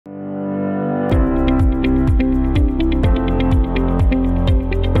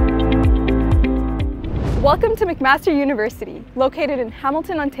Welcome to McMaster University, located in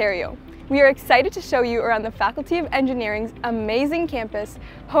Hamilton, Ontario. We are excited to show you around the Faculty of Engineering's amazing campus,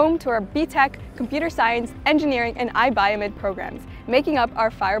 home to our BTech, Computer Science, Engineering, and iBiomed programs, making up our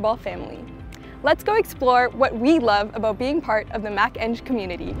Fireball family. Let's go explore what we love about being part of the MacEng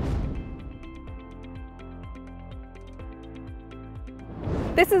community.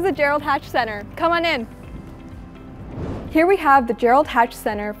 This is the Gerald Hatch Center. Come on in. Here we have the Gerald Hatch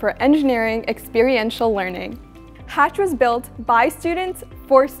Center for Engineering Experiential Learning. Hatch was built by students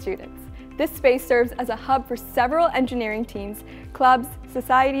for students. This space serves as a hub for several engineering teams, clubs,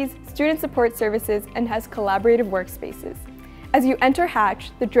 societies, student support services, and has collaborative workspaces. As you enter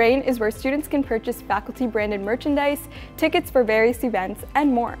Hatch, the drain is where students can purchase faculty-branded merchandise, tickets for various events,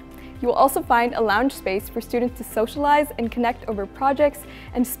 and more. You will also find a lounge space for students to socialize and connect over projects,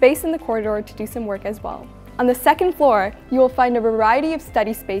 and space in the corridor to do some work as well. On the second floor, you will find a variety of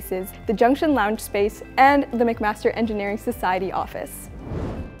study spaces, the Junction Lounge space, and the McMaster Engineering Society office.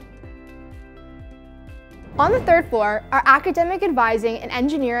 On the third floor, our academic advising and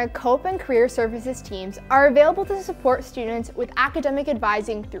engineering co-op and career services teams are available to support students with academic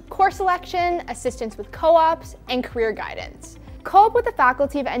advising through course selection, assistance with co-ops, and career guidance. Co-op with the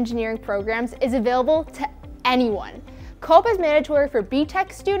Faculty of Engineering programs is available to anyone. Co-op is mandatory for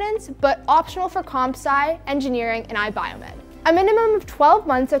BTech students, but optional for Comp Sci, Engineering, and iBiomed. A minimum of 12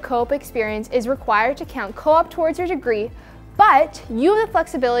 months of co-op experience is required to count co-op towards your degree, but you have the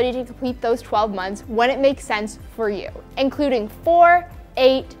flexibility to complete those 12 months when it makes sense for you, including 4,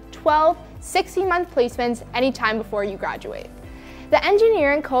 8, 12, 16-month placements anytime before you graduate. The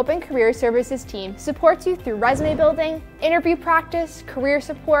Engineering Co-op and Career Services team supports you through resume building, interview practice, career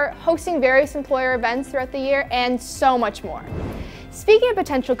support, hosting various employer events throughout the year, and so much more. Speaking of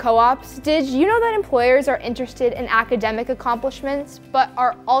potential co-ops, did you know that employers are interested in academic accomplishments, but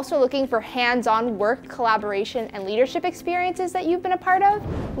are also looking for hands-on work, collaboration, and leadership experiences that you've been a part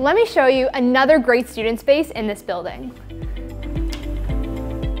of? Let me show you another great student space in this building.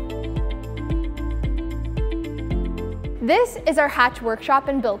 This is our Hatch Workshop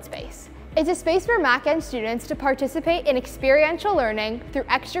and Build Space. It's a space for MacEng students to participate in experiential learning through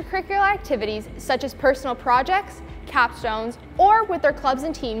extracurricular activities such as personal projects, capstones, or with their clubs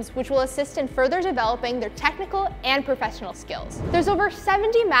and teams, which will assist in further developing their technical and professional skills. There's over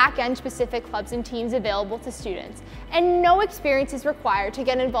 70 MacEng specific clubs and teams available to students, and no experience is required to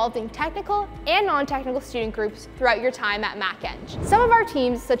get involved in technical and non-technical student groups throughout your time at MacEng. Some of our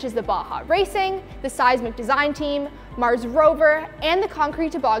teams, such as the Baja Racing, the Seismic Design Team, Mars Rover, and the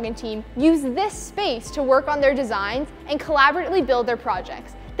Concrete Toboggan team, use this space to work on their designs and collaboratively build their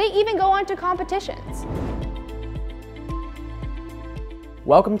projects. They even go on to competitions.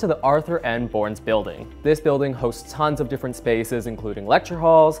 Welcome to the Arthur N. Bournes building. This building hosts tons of different spaces, including lecture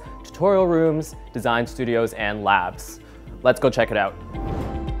halls, tutorial rooms, design studios, and labs. Let's go check it out.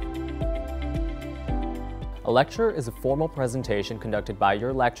 A lecture is a formal presentation conducted by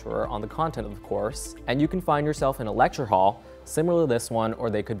your lecturer on the content of the course, and you can find yourself in a lecture hall, similar to this one, or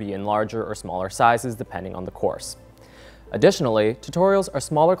they could be in larger or smaller sizes depending on the course. Additionally, tutorials are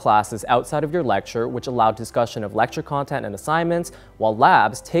smaller classes outside of your lecture which allow discussion of lecture content and assignments, while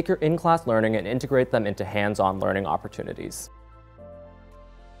labs take your in-class learning and integrate them into hands-on learning opportunities.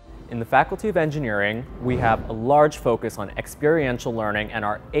 In the Faculty of Engineering, we have a large focus on experiential learning, and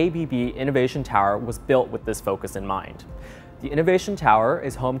our ABB Innovation Tower was built with this focus in mind. The Innovation Tower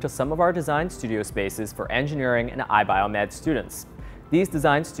is home to some of our design studio spaces for engineering and iBiomed students. These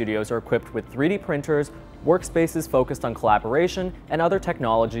design studios are equipped with 3D printers, workspaces focused on collaboration, and other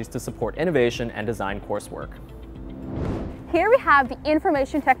technologies to support innovation and design coursework. Here we have the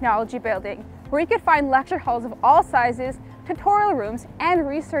Information Technology Building, where you can find lecture halls of all sizes, tutorial rooms, and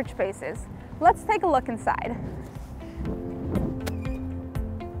research spaces. Let's take a look inside.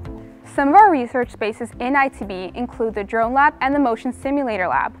 Some of our research spaces in ITB include the Drone Lab and the Motion Simulator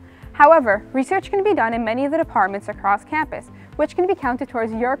Lab. However, research can be done in many of the departments across campus, which can be counted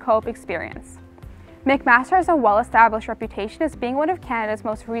towards your co-op experience. McMaster has a well-established reputation as being one of Canada's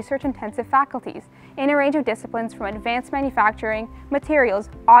most research-intensive faculties in a range of disciplines from advanced manufacturing, materials,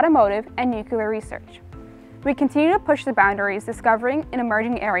 automotive, and nuclear research. We continue to push the boundaries, discovering in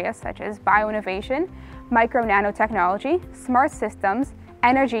emerging areas such as bioinnovation, micro-nanotechnology, smart systems,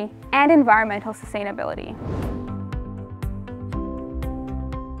 energy, and environmental sustainability.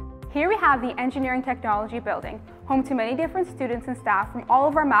 Here we have the Engineering Technology Building, home to many different students and staff from all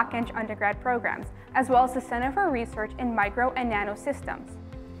of our MacEng undergrad programs, as well as the Center for Research in Micro and Nano Systems.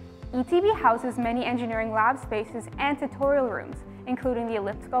 ETB houses many engineering lab spaces and tutorial rooms, including the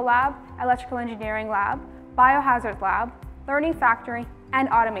Elliptical Lab, Electrical Engineering Lab, Biohazard Lab, Learning Factory, and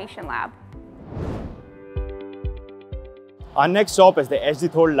Automation Lab. Our next stop is the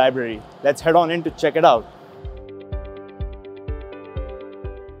HD Thode Library. Let's head on in to check it out.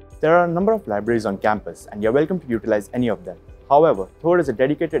 There are a number of libraries on campus and you're welcome to utilize any of them. However, Thode is a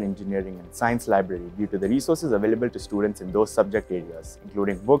dedicated engineering and science library due to the resources available to students in those subject areas,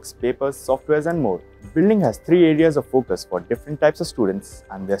 including books, papers, softwares and more. The building has 3 areas of focus for different types of students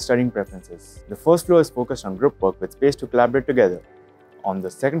and their studying preferences. The first floor is focused on group work with space to collaborate together. On the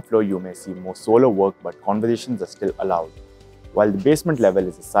second floor, you may see more solo work but conversations are still allowed. While the basement level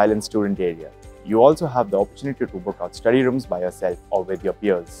is a silent student area, you also have the opportunity to book out study rooms by yourself or with your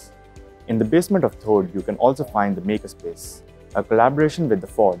peers. In the basement of Thode, you can also find the Makerspace, a collaboration with the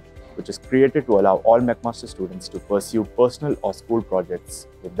Ford, which is created to allow all McMaster students to pursue personal or school projects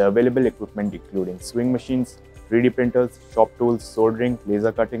with the available equipment including sewing machines, 3D printers, shop tools, soldering,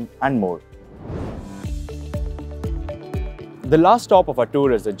 laser cutting, and more. The last stop of our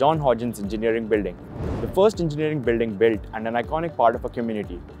tour is the John Hodgins Engineering Building, the first engineering building built and an iconic part of a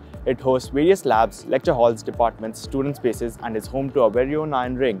community. It hosts various labs, lecture halls, departments, student spaces, and is home to our very own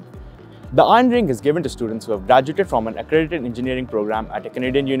Iron Ring. The Iron Ring is given to students who have graduated from an accredited engineering program at a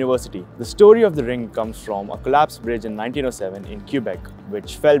Canadian university. The story of the ring comes from a collapsed bridge in 1907 in Quebec,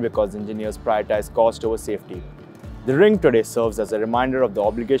 which fell because engineers prioritized cost over safety. The ring today serves as a reminder of the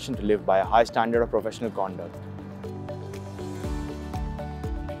obligation to live by a high standard of professional conduct.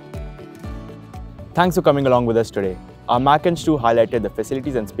 Thanks for coming along with us today. Our MacEng tour highlighted the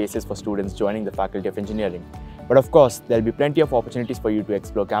facilities and spaces for students joining the Faculty of Engineering. But of course, there'll be plenty of opportunities for you to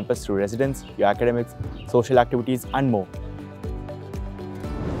explore campus through residence, your academics, social activities, and more.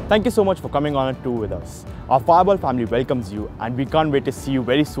 Thank you so much for coming on a tour with us. Our Fireball family welcomes you, and we can't wait to see you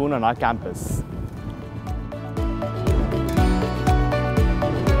very soon on our campus.